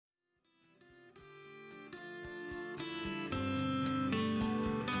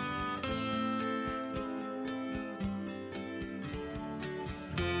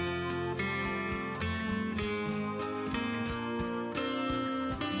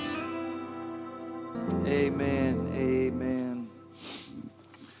Amen. Amen.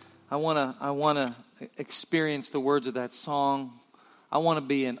 I want to experience the words of that song. I want to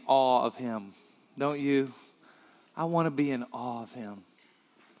be in awe of Him. Don't you? I want to be in awe of Him.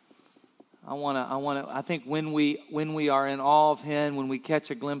 I think when we are in awe of Him, when we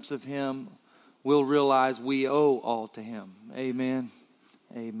catch a glimpse of Him, we'll realize we owe all to Him. Amen.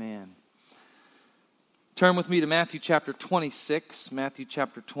 Amen. Turn with me to Matthew chapter 26. Matthew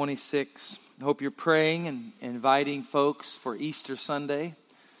chapter 26. I hope you're praying and inviting folks for Easter Sunday.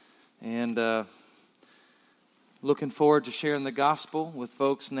 And looking forward to sharing the gospel with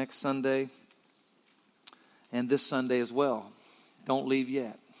folks next Sunday. And this Sunday as well. Don't leave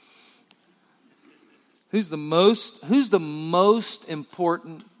yet. Who's the most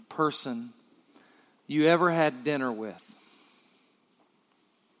important person you ever had dinner with?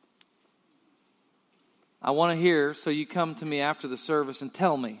 I want to hear, so you come to me after the service and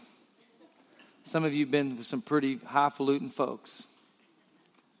tell me. Some of you have been with some pretty highfalutin folks.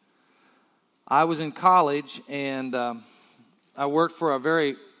 I was in college and I worked for a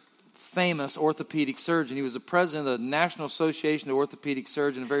very famous orthopedic surgeon. He was the president of the National Association of Orthopedic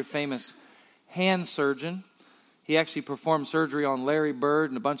Surgeons, a very famous hand surgeon. He actually performed surgery on Larry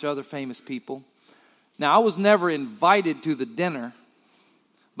Bird and a bunch of other famous people. Now, I was never invited to the dinner,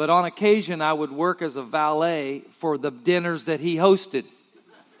 but on occasion I would work as a valet for the dinners that he hosted.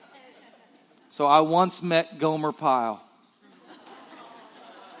 So I once met Gomer Pyle.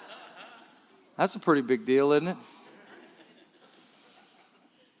 That's a pretty big deal, isn't it?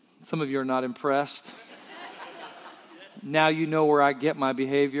 Some of you are not impressed. Now you know where I get my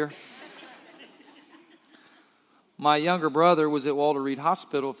behavior. My younger brother was at Walter Reed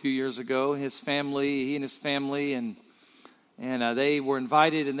Hospital a few years ago. He and his family, and they were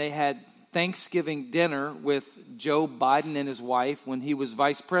invited, and they had Thanksgiving dinner with Joe Biden and his wife when he was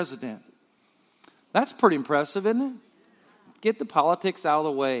vice president. That's pretty impressive, isn't it? Get the politics out of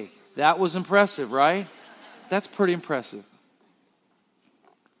the way. That was impressive, right? That's pretty impressive.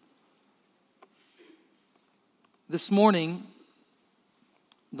 This morning,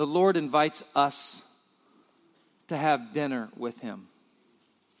 the Lord invites us to have dinner with Him.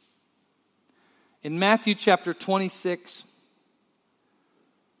 In Matthew chapter 26,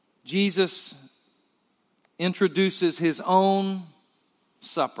 Jesus introduces His own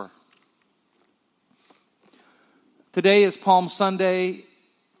supper. Today is Palm Sunday,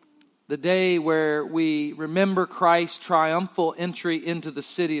 the day where we remember Christ's triumphal entry into the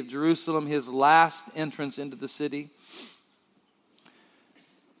city of Jerusalem, His last entrance into the city.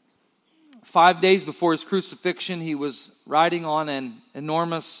 5 days before His crucifixion, He was riding on an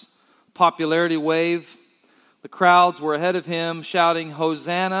enormous popularity wave. The crowds were ahead of Him, shouting,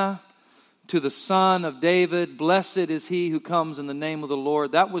 "Hosanna to the Son of David. Blessed is He who comes in the name of the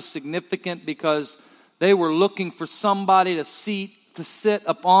Lord." That was significant because they were looking for somebody to sit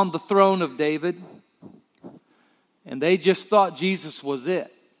upon the throne of David. And they just thought Jesus was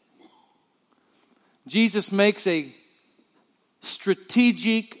it. Jesus makes a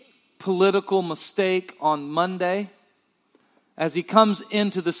strategic political mistake on Monday as He comes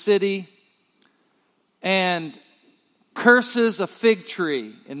into the city and curses a fig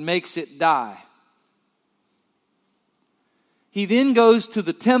tree and makes it die. He then goes to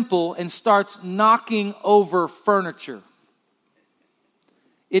the temple and starts knocking over furniture.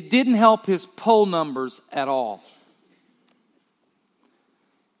 It didn't help His poll numbers at all.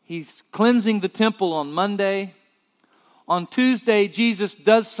 He's cleansing the temple on Monday. On Tuesday, Jesus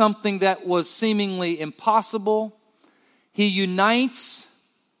does something that was seemingly impossible. He unites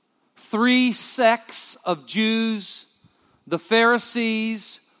three sects of Jews: the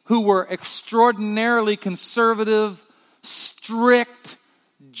Pharisees, who were extraordinarily conservative, strict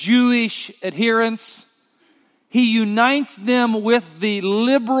Jewish adherents. He unites them with the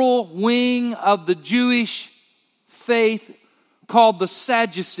liberal wing of the Jewish faith called the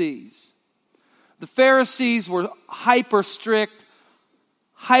Sadducees. The Pharisees were hyper strict,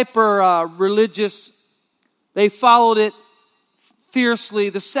 hyper religious. They followed it fiercely.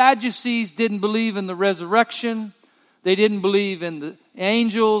 The Sadducees didn't believe in the resurrection. They didn't believe in the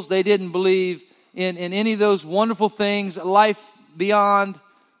angels. They didn't believe in any of those wonderful things, life beyond.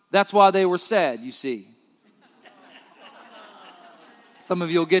 That's why they were sad, you see. Some of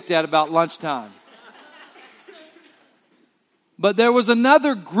you will get that about lunchtime. But there was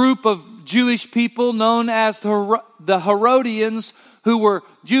another group of Jewish people known as the Herodians, who were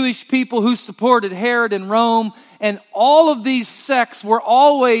Jewish people who supported Herod in Rome. And all of these sects were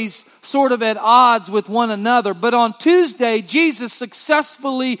always sort of at odds with one another. But on Tuesday, Jesus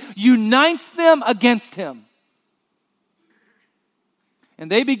successfully unites them against Him.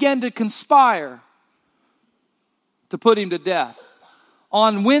 And they began to conspire to put him to death.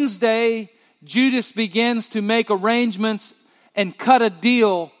 On Wednesday, Judas begins to make arrangements and cut a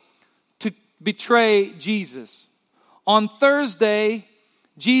deal to betray Jesus. On Thursday,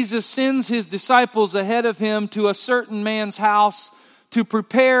 Jesus sends his disciples ahead of him to a certain man's house to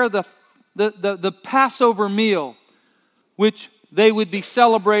prepare the Passover meal, which they would be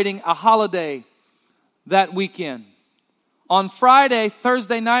celebrating a holiday that weekend. On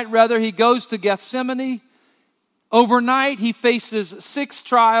Thursday night, he goes to Gethsemane. Overnight, he faces 6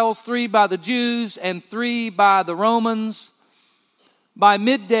 trials, 3 by the Jews and 3 by the Romans. By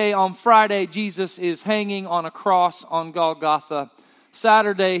midday on Friday, Jesus is hanging on a cross on Golgotha.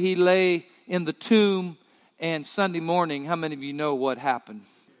 Saturday, he lay in the tomb. And Sunday morning, how many of you know what happened?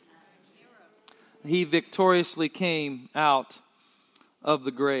 He victoriously came out of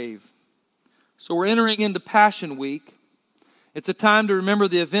the grave. So we're entering into Passion Week. It's a time to remember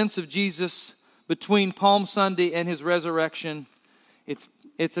the events of Jesus between Palm Sunday and his resurrection. It's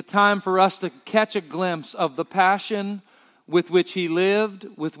a time for us to catch a glimpse of the passion with which he lived,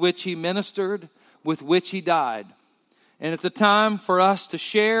 with which he ministered, with which he died. And it's a time for us to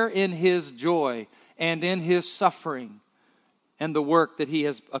share in his joy and in his suffering and the work that he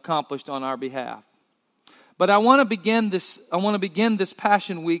has accomplished on our behalf. But I want to begin this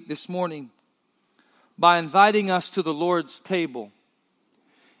Passion Week this morning by inviting us to the Lord's table.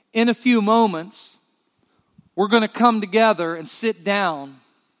 In a few moments, we're going to come together and sit down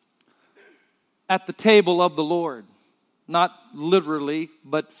at the table of the Lord. Not literally,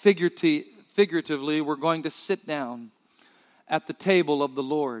 but figuratively, we're going to sit down at the table of the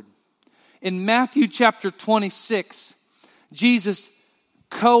Lord. In Matthew chapter 26, Jesus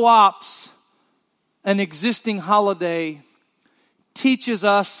co-opts an existing holiday, teaches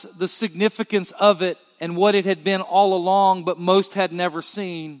us the significance of it and what it had been all along, but most had never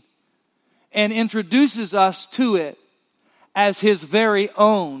seen, and introduces us to it as his very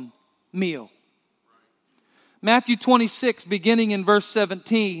own meal. Matthew 26, beginning in verse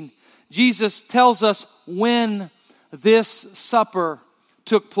 17, Jesus tells us when this supper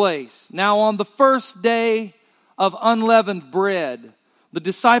took place. Now on the first day of unleavened bread, the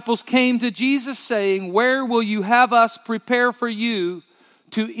disciples came to Jesus saying, "Where will you have us prepare for you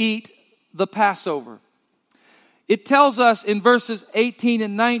to eat the Passover?" It tells us in verses 18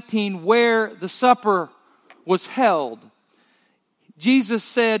 and 19 where the supper was held. Jesus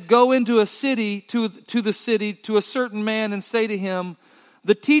said, "Go into a city, to the city, to a certain man and say to him,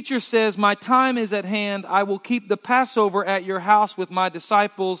 'The teacher says, my time is at hand. I will keep the Passover at your house with my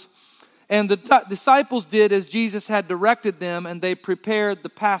disciples.' And the disciples did as Jesus had directed them, and they prepared the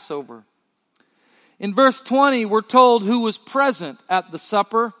Passover." In verse 20, we're told who was present at the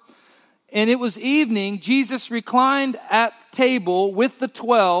supper. And it was evening. Jesus reclined at table with the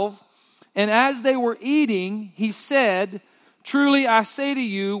 12. And as they were eating, he said, "Truly I say to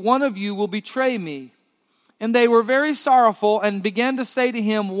you, one of you will betray me." And they were very sorrowful and began to say to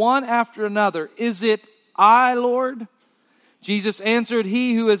him one after another, "Is it I, Lord?" Jesus answered,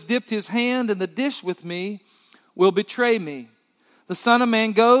 "He who has dipped his hand in the dish with me will betray me. The Son of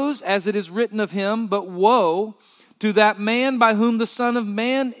Man goes as it is written of him, but woe to that man by whom the Son of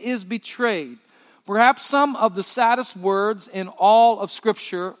Man is betrayed." Perhaps some of the saddest words in all of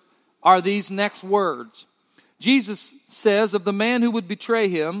Scripture are these next words. Jesus says of the man who would betray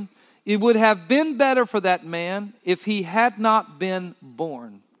him, "It would have been better for that man if he had not been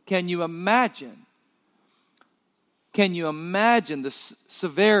born." Can you imagine? Can you imagine the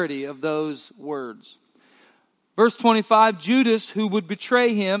severity of those words? Verse 25, Judas, who would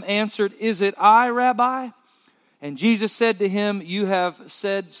betray him, answered, "Is it I, Rabbi?" And Jesus said to him, "You have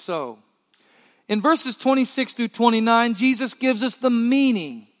said so." In verses 26 through 29, Jesus gives us the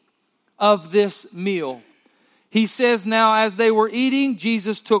meaning of this meal. He says, "Now as they were eating,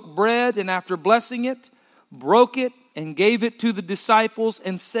 Jesus took bread, and after blessing it, broke it, and gave it to the disciples,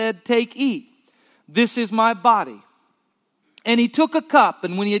 and said, 'Take, eat. This is my body.' And he took a cup,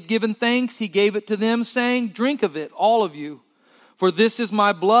 and when he had given thanks, he gave it to them, saying, 'Drink of it, all of you, for this is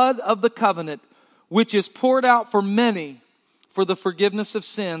my blood of the covenant, which is poured out for many for the forgiveness of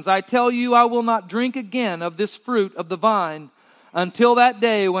sins. I tell you, I will not drink again of this fruit of the vine until that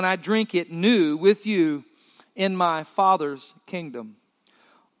day when I drink it new with you in my Father's kingdom.'"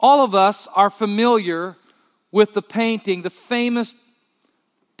 All of us are familiar with the painting, the famous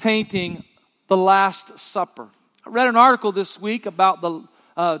painting, The Last Supper. I read an article this week about the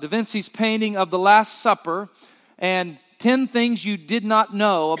Da Vinci's painting of The Last Supper and 10 things you did not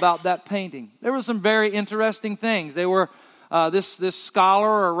know about that painting. There were some very interesting things. They were this scholar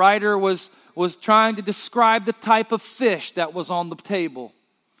or writer was trying to describe the type of fish that was on the table.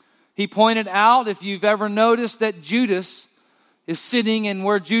 He pointed out, if you've ever noticed, that Judas is sitting, and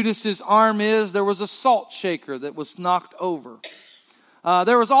where Judas's arm is, there was a salt shaker that was knocked over.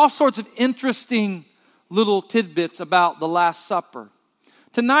 There was all sorts of interesting little tidbits about the Last Supper.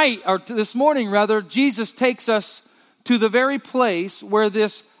 Tonight, or this morning rather, Jesus takes us to the very place where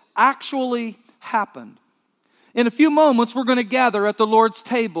this actually happened. In a few moments, we're going to gather at the Lord's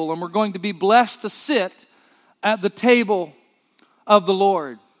table, and we're going to be blessed to sit at the table of the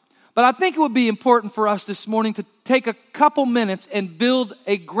Lord. But I think it would be important for us this morning to take a couple minutes and build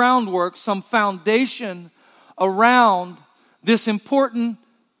a groundwork, some foundation around this important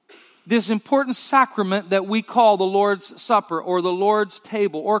sacrament that we call the Lord's Supper or the Lord's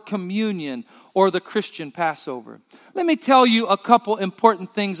table or communion or the Christian Passover. Let me tell you a couple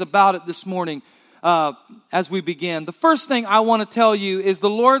important things about it this morning as we begin. The first thing I want to tell you is the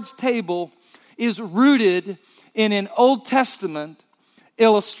Lord's table is rooted in an Old Testament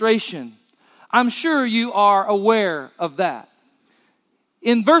illustration. I'm sure you are aware of that.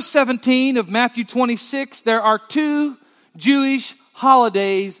 In verse 17 of Matthew 26, there are two Jewish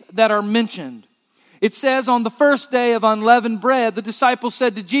holidays that are mentioned. It says, on the first day of unleavened bread, the disciples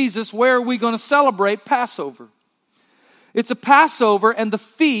said to Jesus, where are we going to celebrate Passover? It's a Passover and the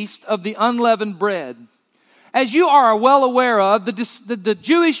feast of the unleavened bread. As you are well aware of, the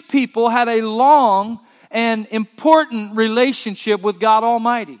Jewish people had a long and important relationship with God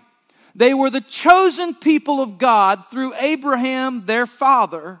Almighty. They were the chosen people of God through Abraham, their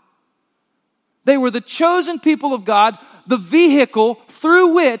father. They were the chosen people of God, the vehicle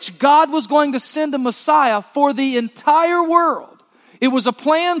through which God was going to send a Messiah for the entire world. It was a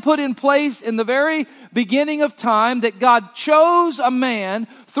plan put in place in the very beginning of time that God chose a man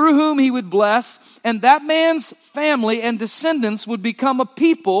through whom He would bless, and that man's family and descendants would become a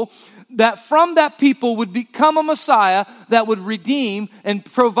people that from that people would become a Messiah that would redeem and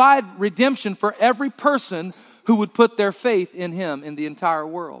provide redemption for every person who would put their faith in Him in the entire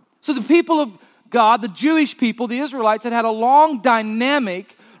world. So the people of God, the Jewish people, the Israelites, had a long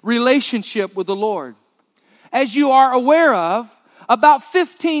dynamic relationship with the Lord. As you are aware of, about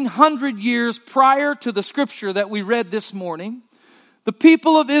 1,500 years prior to the scripture that we read this morning, the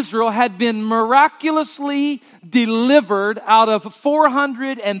people of Israel had been miraculously delivered out of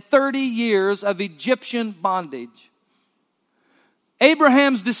 430 years of Egyptian bondage.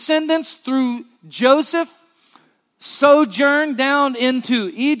 Abraham's descendants through Joseph sojourned down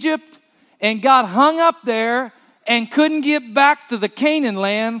into Egypt and got hung up there and couldn't get back to the Canaan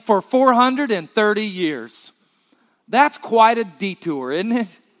land for 430 years. That's quite a detour, isn't it?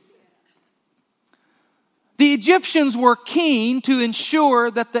 The Egyptians were keen to ensure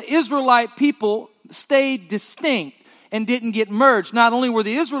that the Israelite people stayed distinct and didn't get merged. Not only were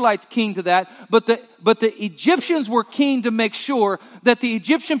the Israelites keen to that, but the Egyptians were keen to make sure that the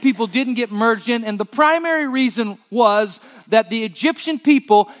Egyptian people didn't get merged in. And the primary reason was that the Egyptian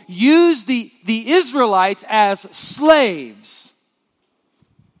people used the Israelites as slaves.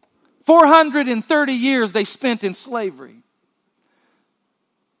 430 years they spent in slavery.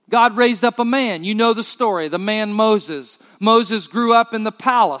 God raised up a man. You know the story, the man Moses. Moses grew up in the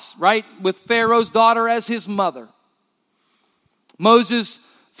palace, right, with Pharaoh's daughter as his mother. Moses,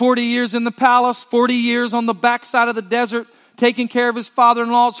 40 years in the palace, 40 years on the backside of the desert, taking care of his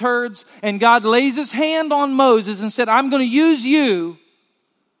father-in-law's herds. And God lays His hand on Moses and said, I'm going to use you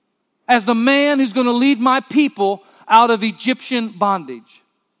as the man who's going to lead my people out of Egyptian bondage.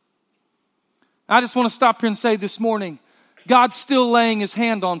 I just want to stop here and say this morning, God's still laying His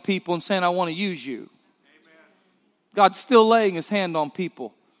hand on people and saying, I want to use you. Amen. God's still laying His hand on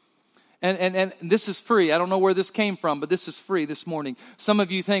people. And this is free. I don't know where this came from, but this is free this morning. Some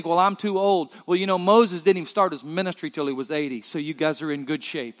of you think, well, I'm too old. Well, you know, Moses didn't even start his ministry till he was 80, so you guys are in good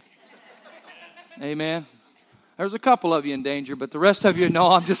shape. Amen. There's a couple of you in danger, but the rest of you,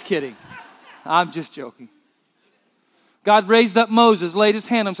 no, I'm just kidding. I'm just joking. God raised up Moses, laid His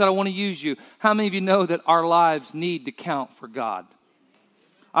hand on him, said, I want to use you. How many of you know that our lives need to count for God?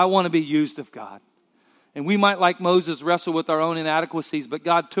 I want to be used of God. And we might, like Moses, wrestle with our own inadequacies, but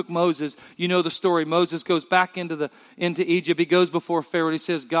God took Moses. You know the story. Moses goes back into Egypt. He goes before Pharaoh. He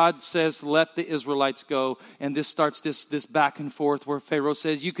says, God says, let the Israelites go. And this starts this back and forth where Pharaoh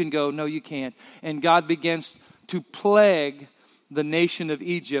says, you can go. No, you can't. And God begins to plague the nation of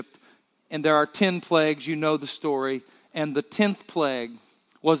Egypt. And there are 10 plagues. You know the story. And the 10th plague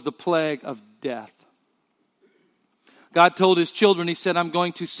was the plague of death. God told His children, He said, I'm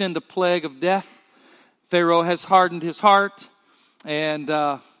going to send a plague of death. Pharaoh has hardened his heart, and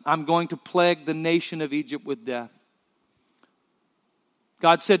I'm going to plague the nation of Egypt with death.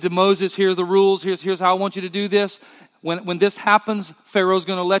 God said to Moses, here are the rules. Here's how I want you to do this. When this happens, Pharaoh's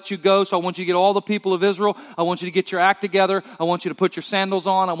going to let you go. So I want you to get all the people of Israel. I want you to get your act together. I want you to put your sandals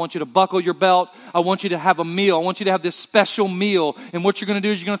on. I want you to buckle your belt. I want you to have a meal. I want you to have this special meal. And what you're going to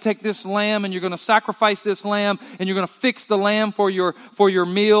do is you're going to take this lamb and you're going to sacrifice this lamb and you're going to fix the lamb for your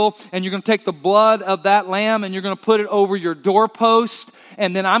meal. And you're going to take the blood of that lamb and you're going to put it over your doorpost.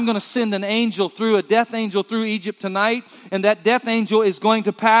 And then I'm going to send an angel through, a death angel through Egypt tonight. And that death angel is going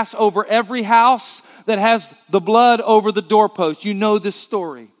to pass over every house that has the blood over the doorpost. You know this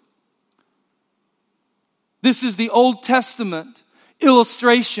story. This is the Old Testament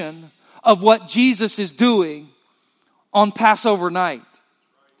illustration of what Jesus is doing on Passover night.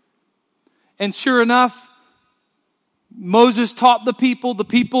 And sure enough, Moses taught the people. The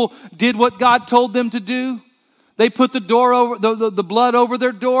people did what God told them to do. They put the blood over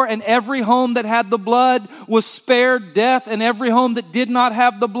their door, and every home that had the blood was spared death, and every home that did not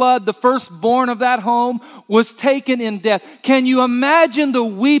have the blood, the firstborn of that home was taken in death. Can you imagine the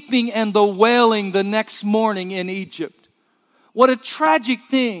weeping and the wailing the next morning in Egypt? What a tragic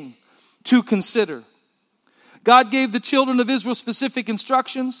thing to consider. God gave the children of Israel specific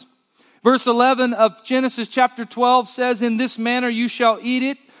instructions. Verse 11 of Genesis chapter 12 says, "In this manner you shall eat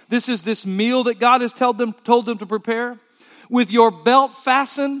it." This is this meal that God has told them to prepare. "With your belt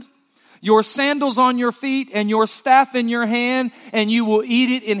fastened, your sandals on your feet, and your staff in your hand, and you will eat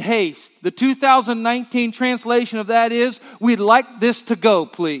it in haste." The 2019 translation of that is, "We'd like this to go,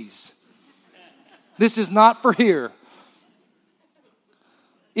 please. This is not for here."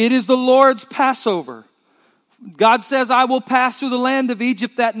 It is the Lord's Passover. God says, "I will pass through the land of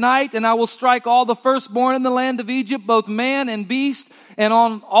Egypt that night, and I will strike all the firstborn in the land of Egypt, both man and beast, and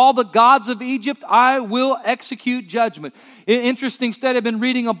on all the gods of Egypt I will execute judgment." Interesting study. I've been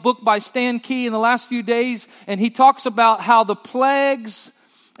reading a book by Stan Key in the last few days, and he talks about how the plagues,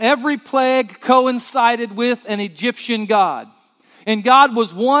 every plague coincided with an Egyptian god. And God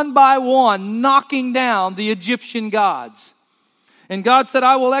was one by one knocking down the Egyptian gods. And God said,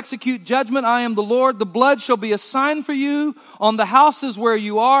 "I will execute judgment. I am the Lord. The blood shall be a sign for you on the houses where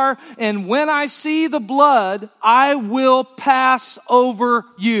you are. And when I see the blood, I will pass over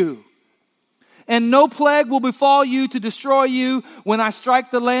you. And no plague will befall you to destroy you when I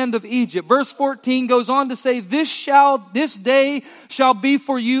strike the land of Egypt." Verse 14 goes on to say, This day shall be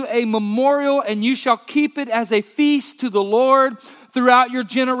for you a memorial, and you shall keep it as a feast to the Lord throughout your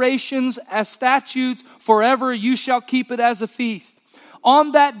generations, as statutes forever. You shall keep it as a feast.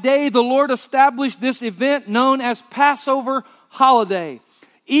 On that day, the Lord established this event known as Passover holiday.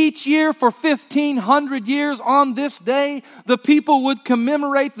 Each year for 1,500 years on this day, the people would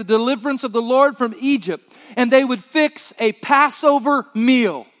commemorate the deliverance of the Lord from Egypt, and they would fix a Passover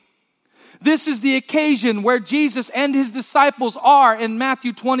meal. This is the occasion where Jesus and his disciples are in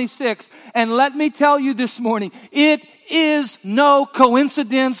Matthew 26. And let me tell you this morning, it is no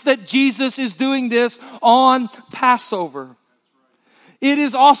coincidence that Jesus is doing this on Passover. It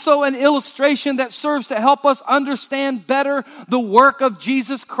is also an illustration that serves to help us understand better the work of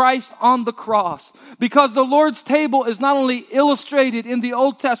Jesus Christ on the cross. Because the Lord's table is not only illustrated in the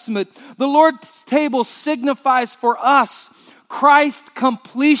Old Testament, the Lord's table signifies for us Christ's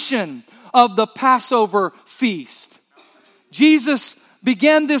completion of the Passover feast. Jesus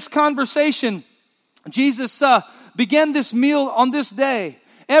began this conversation. Jesus began this meal on this day.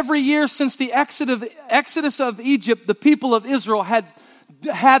 Every year since the exodus of Egypt, the people of Israel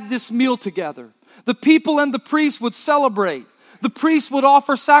had this meal together. The people and the priests would celebrate. The priests would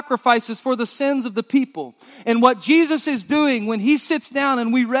offer sacrifices for the sins of the people. And what Jesus is doing when he sits down,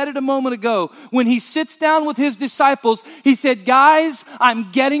 and we read it a moment ago, when he sits down with his disciples, he said, "Guys,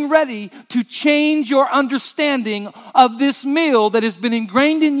 I'm getting ready to change your understanding of this meal that has been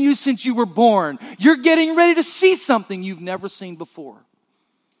ingrained in you since you were born. You're getting ready to see something you've never seen before."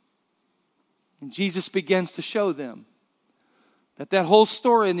 And Jesus begins to show them that whole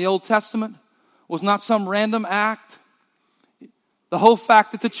story in the Old Testament was not some random act. The whole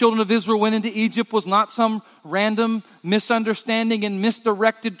fact that the children of Israel went into Egypt was not some random misunderstanding and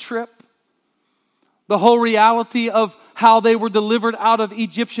misdirected trip. The whole reality of how they were delivered out of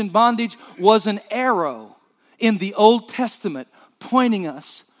Egyptian bondage was an arrow in the Old Testament pointing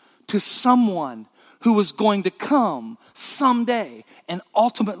us to someone who was going to come someday and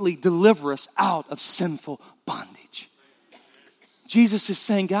ultimately deliver us out of sinful bondage. Jesus is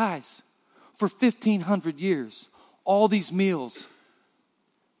saying, guys, for 1,500 years, all these meals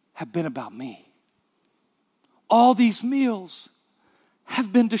have been about me. All these meals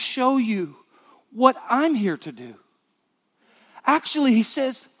have been to show you what I'm here to do. Actually, he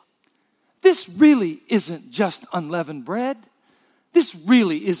says, this really isn't just unleavened bread. This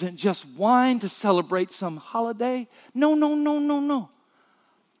really isn't just wine to celebrate some holiday. No, no, no, no, no.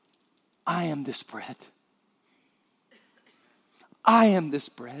 I am this bread. I am this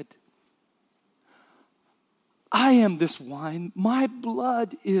bread. I am this wine. My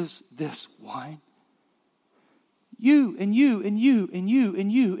blood is this wine. You and you and you and you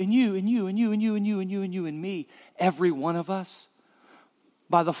and you and you and you and you and you and you and you and you and me, every one of us,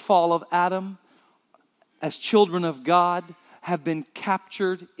 by the fall of Adam, as children of God, have been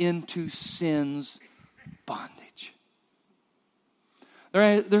captured into sin's bondage.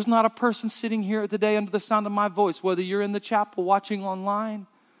 There's not a person sitting here today under the sound of my voice, whether you're in the chapel watching online,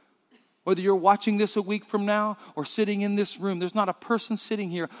 whether you're watching this a week from now or sitting in this room, there's not a person sitting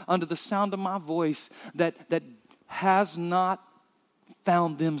here under the sound of my voice that has not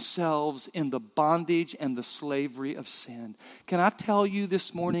found themselves in the bondage and the slavery of sin. Can I tell you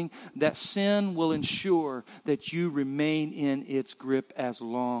this morning that sin will ensure that you remain in its grip as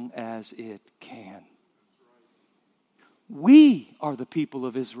long as it can? We are the people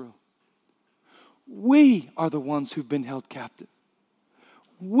of Israel. We are the ones who've been held captive.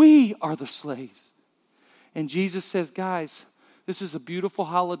 We are the slaves. And Jesus says, guys, this is a beautiful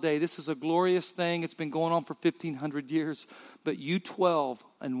holiday. This is a glorious thing. It's been going on for 1,500 years. But you 12,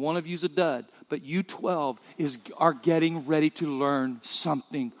 and one of you's a dud, but you 12 are getting ready to learn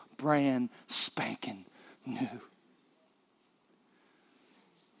something brand spanking new.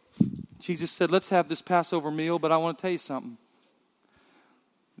 Jesus said, let's have this Passover meal, but I want to tell you something.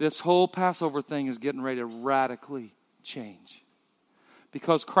 This whole Passover thing is getting ready to radically change.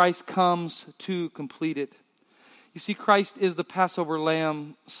 Because Christ comes to complete it. You see, Christ is the Passover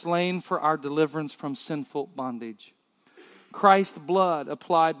lamb slain for our deliverance from sinful bondage. Christ's blood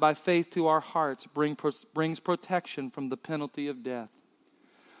applied by faith to our hearts brings protection from the penalty of death.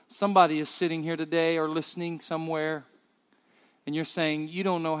 Somebody is sitting here today or listening somewhere, and you're saying, you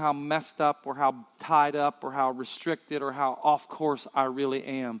don't know how messed up or how tied up or how restricted or how off course I really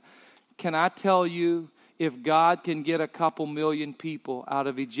am. Can I tell you, if God can get a couple million people out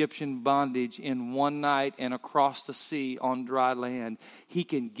of Egyptian bondage in one night and across the sea on dry land, He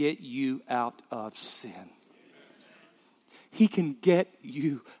can get you out of sin. He can get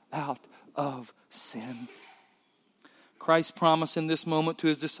you out of sin. Christ's promise in this moment to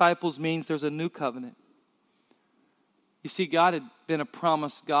His disciples means there's a new covenant. You see, God had been a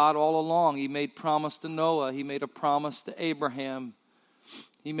promise God all along. He made promise to Noah. He made a promise to Abraham.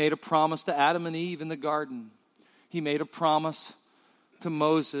 He made a promise to Adam and Eve in the garden. He made a promise to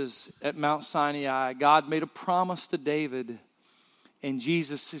Moses at Mount Sinai. God made a promise to David. And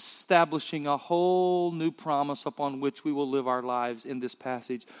Jesus is establishing a whole new promise upon which we will live our lives in this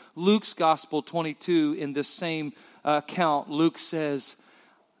passage. Luke's Gospel 22, in this same account, Luke says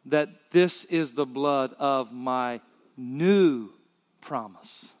that this is the blood of my new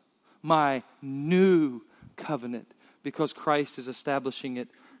promise, my new covenant, because Christ is establishing it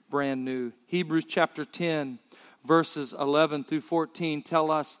brand new. Hebrews chapter 10, verses 11 through 14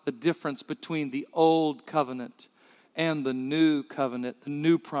 tell us the difference between the old covenant and the new covenant, the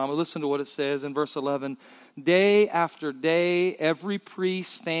new promise. Listen to what it says in verse 11. Day after day, every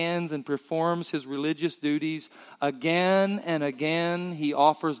priest stands and performs his religious duties. Again and again, he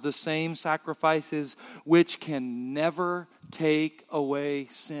offers the same sacrifices which can never take away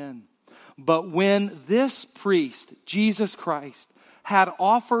sin. But when this priest, Jesus Christ, had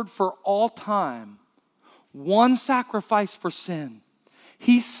offered for all time one sacrifice for sin,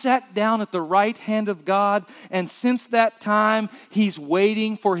 He sat down at the right hand of God, and since that time, He's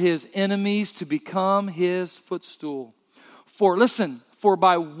waiting for His enemies to become His footstool. For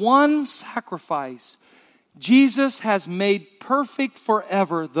by one sacrifice, Jesus has made perfect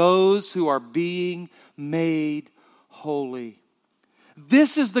forever those who are being made holy.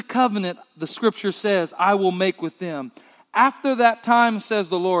 This is the covenant, the Scripture says, I will make with them. After that time, says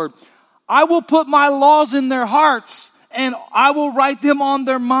the Lord, I will put my laws in their hearts, and I will write them on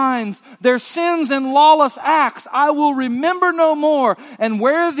their minds. Their sins and lawless acts I will remember no more. And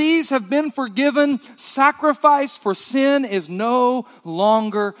where these have been forgiven, sacrifice for sin is no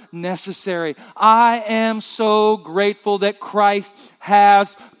longer necessary. I am so grateful that Christ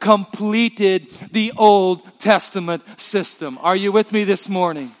has completed the Old Testament system. Are you with me this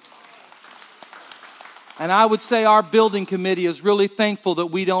morning? And I would say our building committee is really thankful that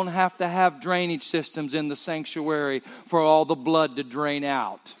we don't have to have drainage systems in the sanctuary for all the blood to drain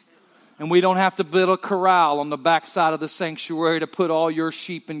out. And we don't have to build a corral on the backside of the sanctuary to put all your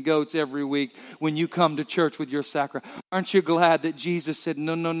sheep and goats every week when you come to church with your sacrifice. Aren't you glad that Jesus said,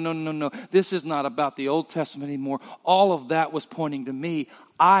 no. This is not about the Old Testament anymore. All of that was pointing to me.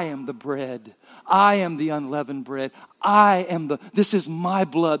 I am the bread. I am the unleavened bread. This is my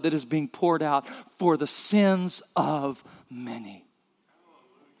blood that is being poured out for the sins of many.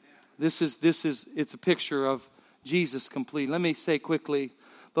 It's a picture of Jesus complete. Let me say quickly,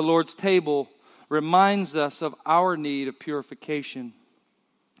 the Lord's table reminds us of our need of purification.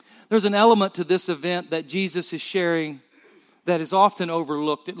 There's an element to this event that Jesus is sharing that is often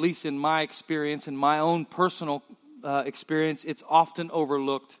overlooked, at least in my experience, in my own personal experience. It's often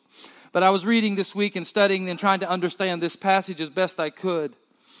overlooked. But I was reading this week and studying and trying to understand this passage as best I could.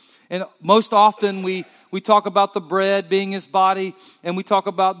 And most often we talk about the bread being His body, and we talk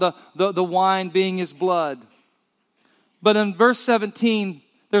about the wine being His blood. But in verse 17,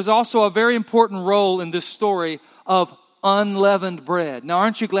 there's also a very important role in this story of unleavened bread. Now,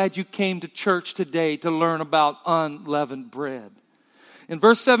 aren't you glad you came to church today to learn about unleavened bread? In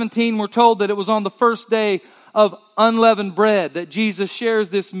verse 17, we're told that it was on the first day of unleavened bread that Jesus shares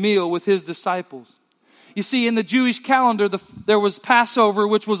this meal with His disciples. You see, in the Jewish calendar, there was Passover,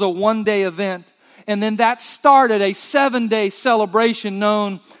 which was a one-day event. And then that started a 7-day celebration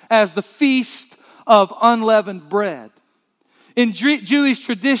known as the Feast of Unleavened Bread. In Jewish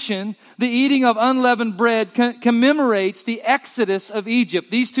tradition, the eating of unleavened bread commemorates the exodus of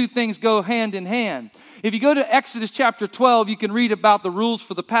Egypt. These two things go hand in hand. If you go to Exodus chapter 12, you can read about the rules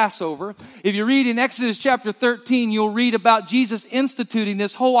for the Passover. If you read in Exodus chapter 13, you'll read about Jesus instituting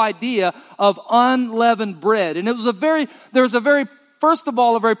this whole idea of unleavened bread. And first of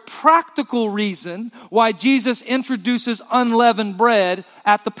all, a very practical reason why Jesus introduces unleavened bread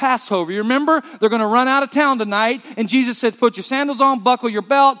at the Passover. You remember, they're going to run out of town tonight, and Jesus says, put your sandals on, buckle your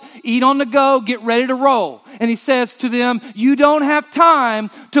belt, eat on the go, get ready to roll. And He says to them, you don't have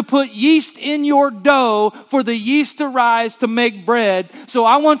time to put yeast in your dough for the yeast to rise to make bread. So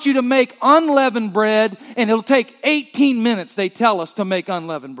I want you to make unleavened bread, and it'll take 18 minutes, they tell us, to make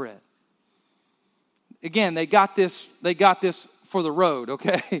unleavened bread. Again, they got this for the road,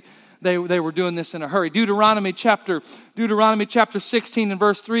 okay? They were doing this in a hurry. Deuteronomy chapter 16 and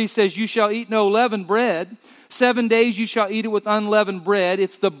verse 3 says, you shall eat no leavened bread. 7 days you shall eat it with unleavened bread.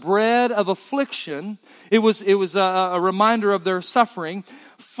 It's the bread of affliction. It was a reminder of their suffering.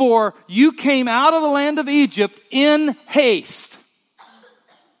 For you came out of the land of Egypt in haste,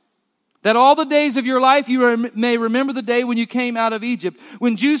 that all the days of your life you may remember the day when you came out of Egypt.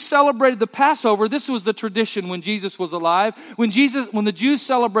 When Jews celebrated the Passover, this was the tradition when Jesus was alive. When the Jews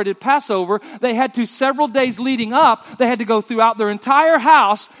celebrated Passover, they had to, several days leading up, they had to go throughout their entire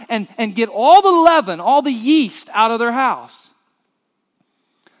house and get all the leaven, all the yeast out of their house.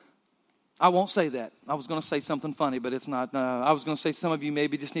 I won't say that. I was going to say something funny, but it's not. I was going to say some of you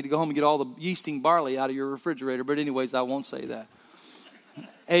maybe just need to go home and get all the yeasting barley out of your refrigerator. But anyways, I won't say that.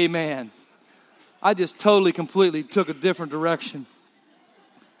 Amen. I just completely took a different direction.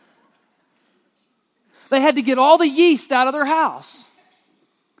 They had to get all the yeast out of their house.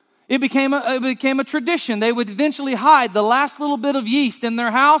 It became a tradition. They would eventually hide the last little bit of yeast in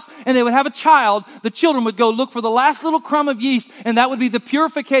their house, and they would have a child. The children would go look for the last little crumb of yeast, and that would be the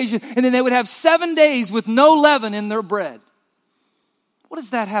purification. And then they would have 7 days with no leaven in their bread. What does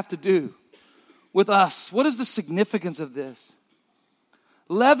that have to do with us? What is the significance of this?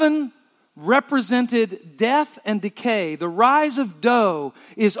 Leaven represented death and decay. The rise of dough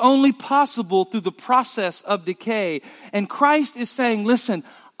is only possible through the process of decay. And Christ is saying, listen,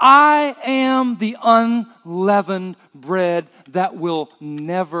 I am the unleavened bread that will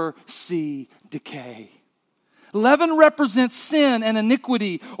never see decay. Leaven represents sin and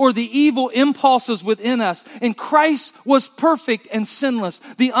iniquity, or the evil impulses within us. And Christ was perfect and sinless.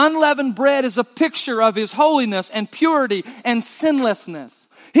 The unleavened bread is a picture of His holiness and purity and sinlessness.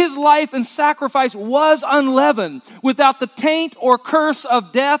 His life and sacrifice was unleavened, without the taint or curse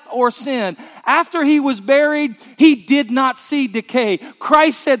of death or sin. After He was buried, He did not see decay.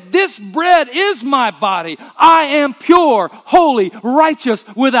 Christ said, this bread is my body. I am pure, holy, righteous,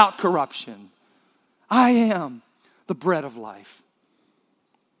 without corruption. I am the bread of life.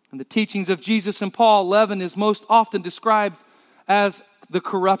 In the teachings of Jesus and Paul, leaven is most often described as the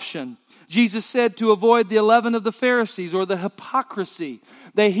corruption. Jesus said to avoid the leaven of the Pharisees, or the hypocrisy.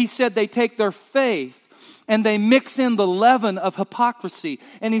 He said they take their faith and they mix in the leaven of hypocrisy.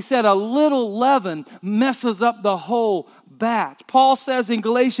 And He said a little leaven messes up the whole batch. Paul says in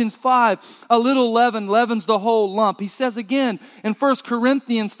Galatians 5, a little leaven leavens the whole lump. He says again in 1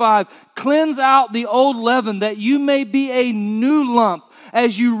 Corinthians 5, cleanse out the old leaven that you may be a new lump,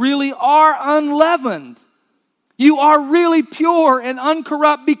 as you really are unleavened. You are really pure and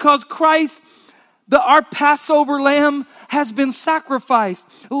uncorrupt because Christ Our Passover lamb has been sacrificed.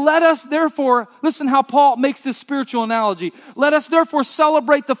 Let us therefore, listen how Paul makes this spiritual analogy. Let us therefore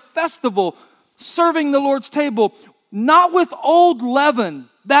celebrate the festival, serving the Lord's table, not with old leaven,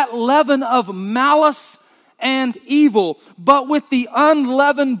 that leaven of malice and evil, but with the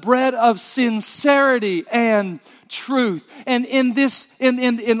unleavened bread of sincerity and truth. And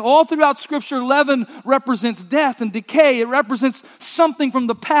in all throughout Scripture, leaven represents death and decay. It represents something from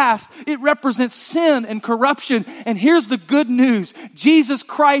the past. It represents sin and corruption. And here's the good news. Jesus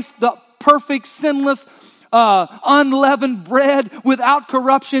Christ, the perfect, sinless, unleavened bread without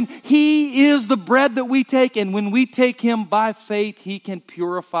corruption. He is the bread that we take, and when we take Him by faith, He can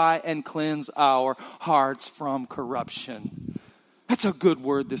purify and cleanse our hearts from corruption. That's a good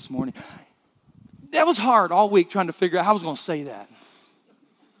word this morning. That was hard all week trying to figure out how I was going to say that.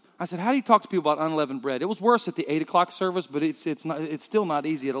 I said, how do you talk to people about unleavened bread? It was worse at the 8 o'clock service, but it's still not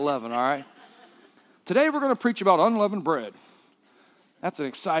easy at 11, all right? Today we're going to preach about unleavened bread. That's an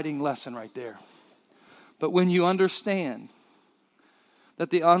exciting lesson right there. But when you understand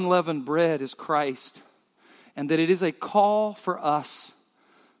that the unleavened bread is Christ and that it is a call for us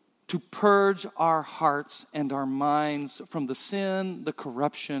to purge our hearts and our minds from the sin, the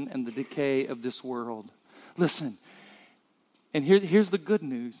corruption, and the decay of this world. Listen, and here's the good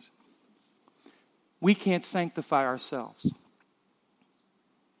news. We can't sanctify ourselves.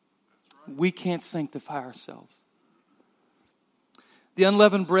 We can't sanctify ourselves. The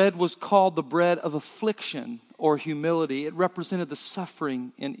unleavened bread was called the bread of affliction or humility. It represented the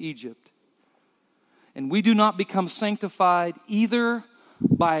suffering in Egypt. And we do not become sanctified either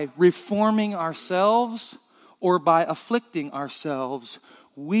by reforming ourselves or by afflicting ourselves.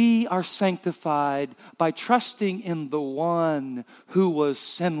 We are sanctified by trusting in the one who was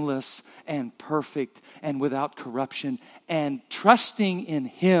sinless and perfect and without corruption, and trusting in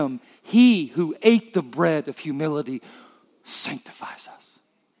Him. He who ate the bread of humility sanctifies us.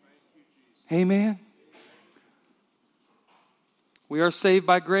 Amen. We are saved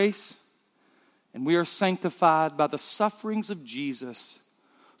by grace, and we are sanctified by the sufferings of Jesus,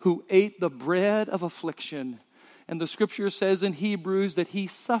 who ate the bread of affliction. And the Scripture says in Hebrews that He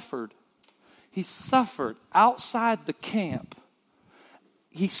suffered. He suffered outside the camp.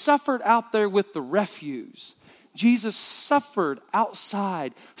 He suffered out there with the refuse. Jesus suffered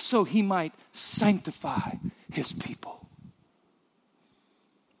outside so He might sanctify His people.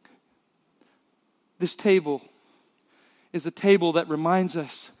 This table is a table that reminds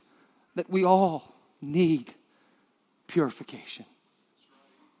us that we all need purification.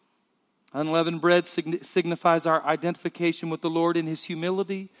 Unleavened bread signifies our identification with the Lord in His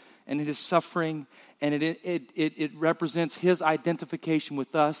humility and in His suffering, and it represents His identification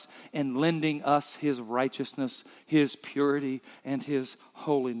with us and lending us His righteousness, His purity, and His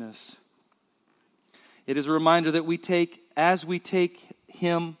holiness. It is a reminder that as we take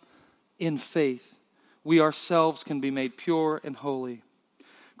Him in faith, we ourselves can be made pure and holy.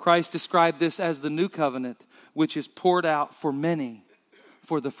 Christ described this as the new covenant, which is poured out for many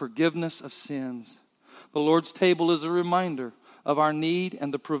for the forgiveness of sins. The Lord's table is a reminder of our need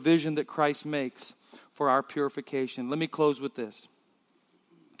and the provision that Christ makes for our purification. Let me close with this.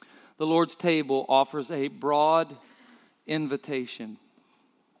 The Lord's table offers a broad invitation.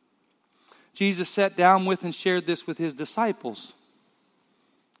 Jesus sat down with and shared this with His disciples.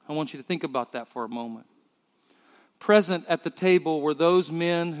 I want you to think about that for a moment. Present at the table were those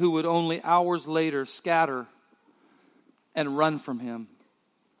men who would only hours later scatter and run from Him.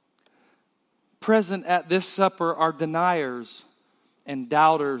 Present at this supper are deniers and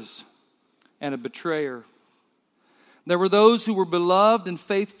doubters and a betrayer. There were those who were beloved and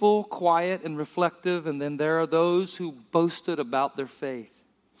faithful, quiet and reflective, and then there are those who boasted about their faith.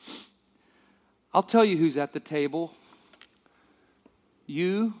 I'll tell you who's at the table.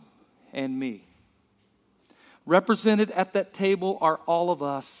 You and me. Represented at that table are all of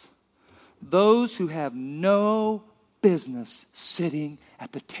us, those who have no business sitting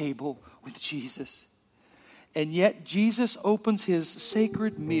at the table with Jesus. And yet Jesus opens His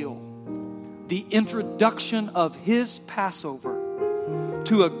sacred meal, the introduction of His Passover,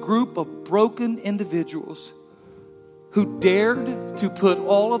 to a group of broken individuals who dared to put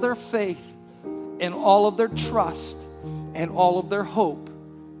all of their faith and all of their trust and all of their hope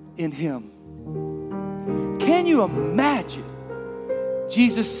in Him. Can you imagine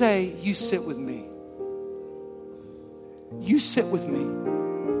Jesus say, "You sit with me. You sit with me."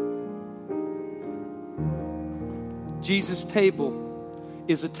 Jesus' table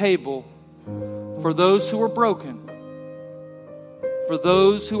is a table for those who are broken, for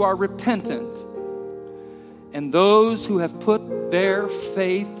those who are repentant, and those who have put their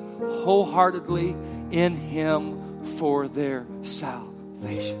faith wholeheartedly in Him for their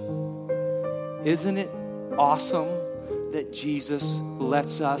salvation. Isn't it awesome that Jesus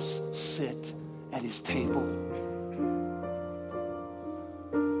lets us sit at His table?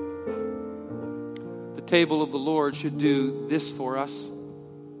 The table of the Lord should do this for us.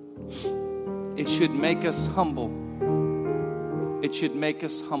 It should make us humble. It should make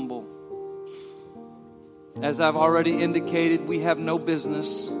us humble. As I've already indicated, we have no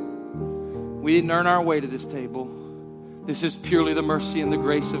business. We didn't earn our way to this table. This is purely the mercy and the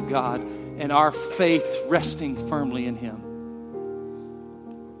grace of God and our faith resting firmly in Him.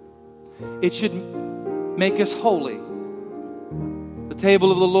 It should make us holy. The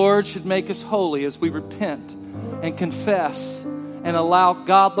table of the Lord should make us holy as we repent and confess and allow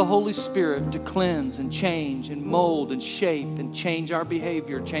God the Holy Spirit to cleanse and change and mold and shape and change our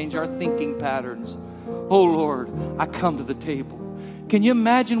behavior, change our thinking patterns. Oh Lord, I come to the table. Can you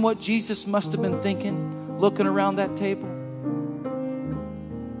imagine what Jesus must have been thinking, looking around that table?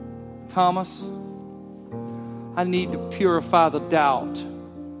 Thomas, I need to purify the doubt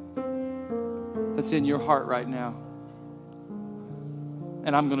that's in your heart right now.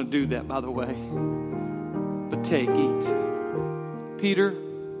 And I'm going to do that, by the way. But take, eat. Peter,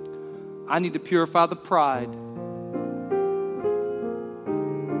 I need to purify the pride.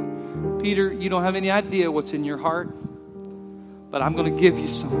 Peter, you don't have any idea what's in your heart, but I'm going to give you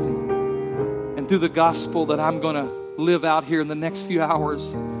something. And through the gospel that I'm going to live out here in the next few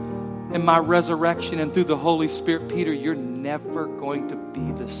hours, in my resurrection and through the Holy Spirit, Peter, you're never going to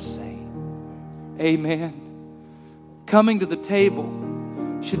be the same. Amen. Coming to the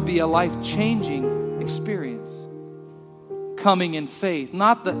table should be a life-changing experience. Coming in faith.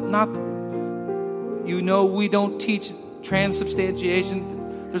 Not we don't teach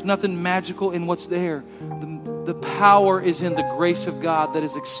transubstantiation. There's nothing magical in what's there. The power is in the grace of God that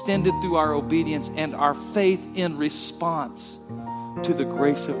is extended through our obedience and our faith in response to the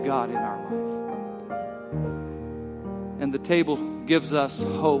grace of God in our life. And the table gives us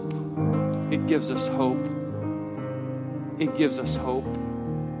hope. It gives us hope. It gives us hope.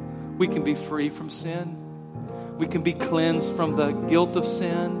 We can be free from sin. We can be cleansed from the guilt of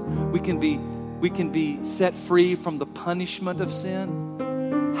sin. We can be set free from the punishment of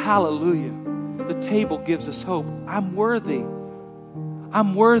sin. Hallelujah. The table gives us hope. I'm worthy.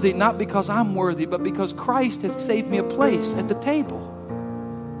 I'm worthy not because I'm worthy, but because Christ has saved me a place at the table.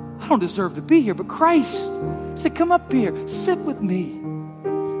 I don't deserve to be here, but Christ said, come up here, sit with me.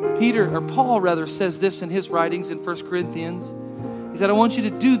 Paul says this in his writings in 1 Corinthians. He said, I want you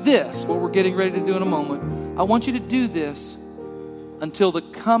to do this, what we're getting ready to do in a moment. I want you to do this until the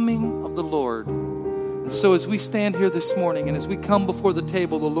coming of the Lord. And so as we stand here this morning and as we come before the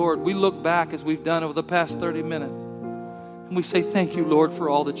table of the Lord, we look back as we've done over the past 30 minutes. And we say, thank you, Lord, for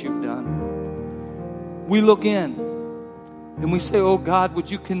all that you've done. We look in and we say, oh God, would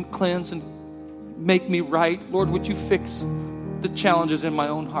you cleanse and make me right? Lord, would you fix the challenges in my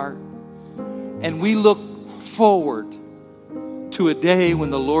own heart? And we look forward to a day when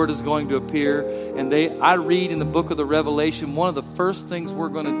the Lord is going to appear. And I read in the book of the Revelation, one of the first things we're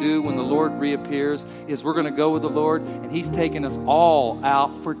going to do when the Lord reappears is we're going to go with the Lord, and He's taking us all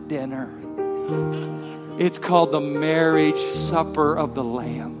out for dinner. It's called the marriage supper of the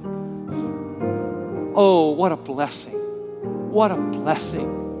Lamb. Oh, what a blessing. What a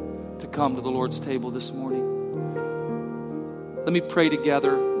blessing to come to the Lord's table this morning. Let me pray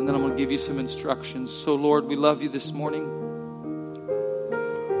together, and then I'm going to give you some instructions. So, Lord, we love you this morning.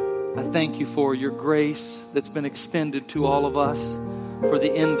 I thank you for your grace that's been extended to all of us, for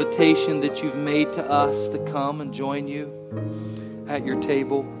the invitation that you've made to us to come and join you at your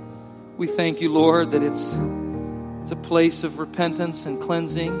table. We thank you, Lord, that it's a place of repentance and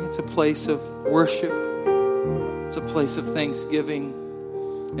cleansing. It's a place of worship. It's a place of thanksgiving.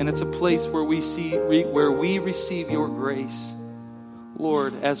 And it's a place where we receive your grace,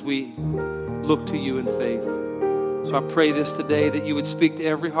 Lord, as we look to you in faith. So I pray this today, that you would speak to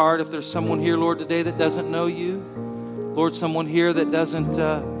every heart. If there's someone here, Lord, today that doesn't know you, Lord, someone here that doesn't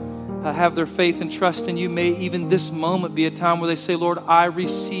have their faith and trust in you, may even this moment be a time where they say, Lord, I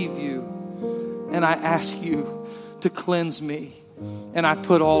receive you, and I ask you to cleanse me, and I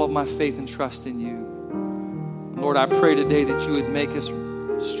put all of my faith and trust in you. Lord, I pray today that you would make us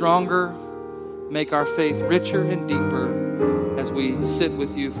stronger, make our faith richer and deeper as we sit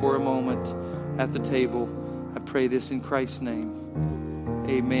with you for a moment at the table. I pray this in Christ's name.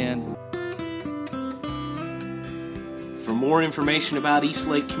 Amen. For more information about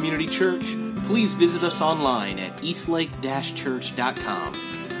Eastlake Community Church, please visit us online at eastlake-church.com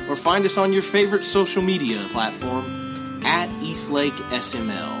or find us on your favorite social media platform at Eastlake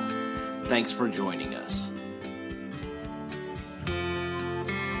SML. Thanks for joining us.